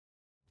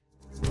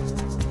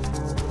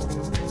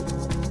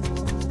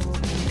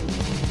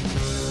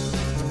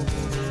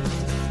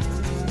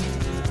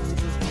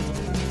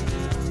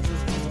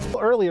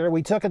earlier,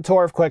 we took a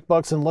tour of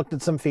QuickBooks and looked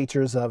at some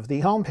features of the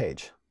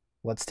homepage.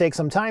 Let's take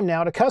some time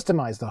now to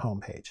customize the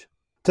homepage.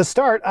 To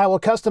start, I will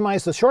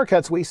customize the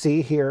shortcuts we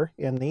see here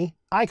in the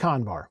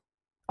icon bar.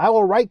 I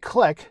will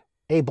right-click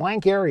a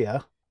blank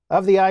area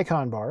of the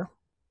icon bar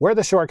where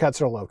the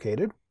shortcuts are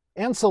located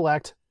and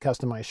select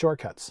Customize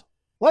Shortcuts.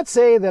 Let's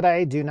say that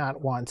I do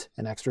not want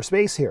an extra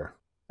space here.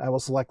 I will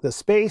select the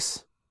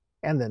space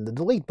and then the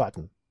Delete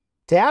button.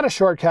 To add a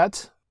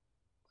shortcut,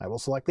 I will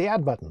select the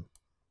Add button.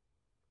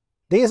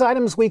 These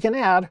items we can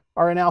add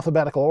are in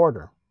alphabetical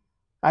order.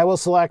 I will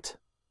select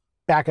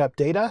Backup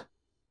Data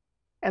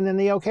and then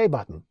the OK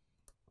button.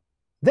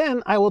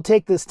 Then I will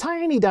take this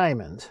tiny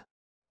diamond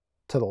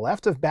to the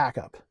left of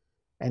Backup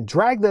and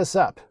drag this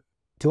up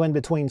to in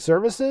between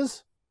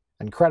Services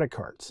and Credit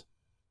Cards.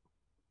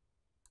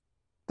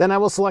 Then I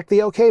will select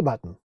the OK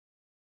button.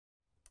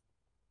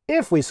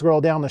 If we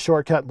scroll down the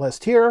shortcut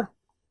list here,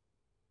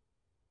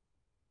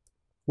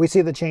 we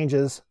see the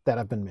changes that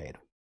have been made.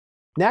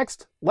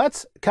 Next,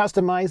 let's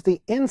customize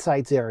the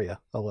Insights area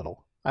a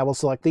little. I will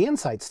select the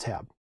Insights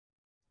tab.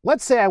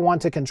 Let's say I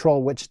want to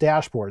control which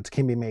dashboards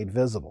can be made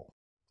visible.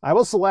 I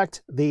will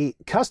select the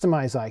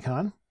Customize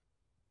icon,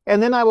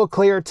 and then I will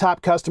clear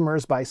top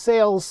customers by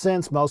sales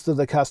since most of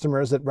the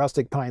customers at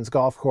Rustic Pines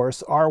Golf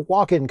Course are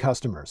walk-in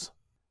customers.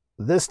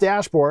 This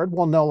dashboard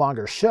will no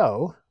longer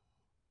show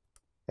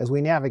as we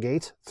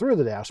navigate through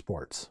the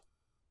dashboards.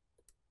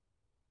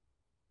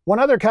 One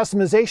other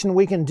customization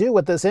we can do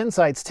with this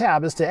Insights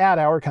tab is to add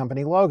our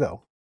company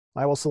logo.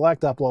 I will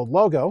select Upload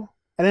Logo,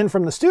 and then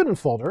from the Student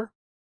folder,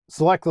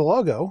 select the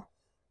logo,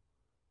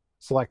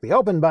 select the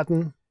Open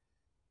button,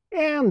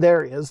 and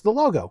there is the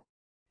logo.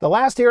 The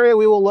last area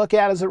we will look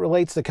at as it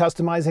relates to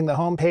customizing the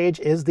home page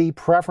is the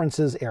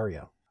Preferences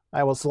area.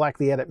 I will select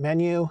the Edit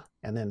menu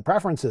and then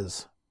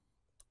Preferences.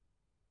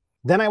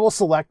 Then I will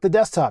select the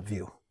desktop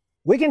view.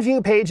 We can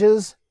view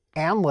pages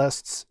and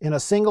lists in a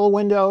single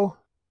window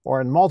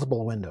or in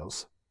multiple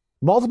windows.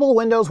 Multiple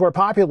windows were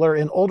popular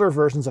in older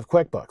versions of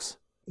QuickBooks.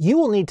 You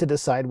will need to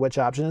decide which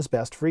option is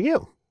best for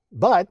you,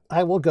 but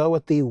I will go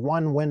with the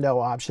one window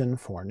option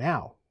for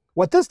now.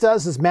 What this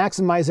does is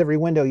maximize every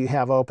window you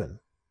have open.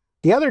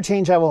 The other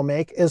change I will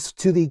make is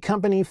to the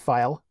company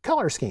file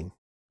color scheme.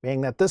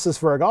 Being that this is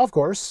for a golf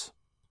course,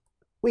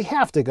 we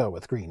have to go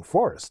with green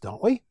forest,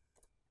 don't we?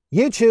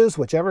 You choose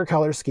whichever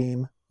color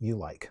scheme you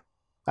like.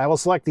 I will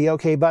select the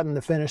OK button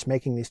to finish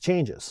making these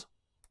changes.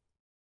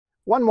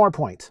 One more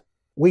point.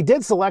 We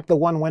did select the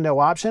one window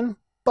option,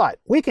 but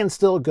we can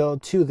still go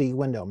to the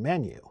window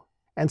menu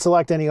and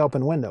select any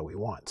open window we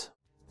want.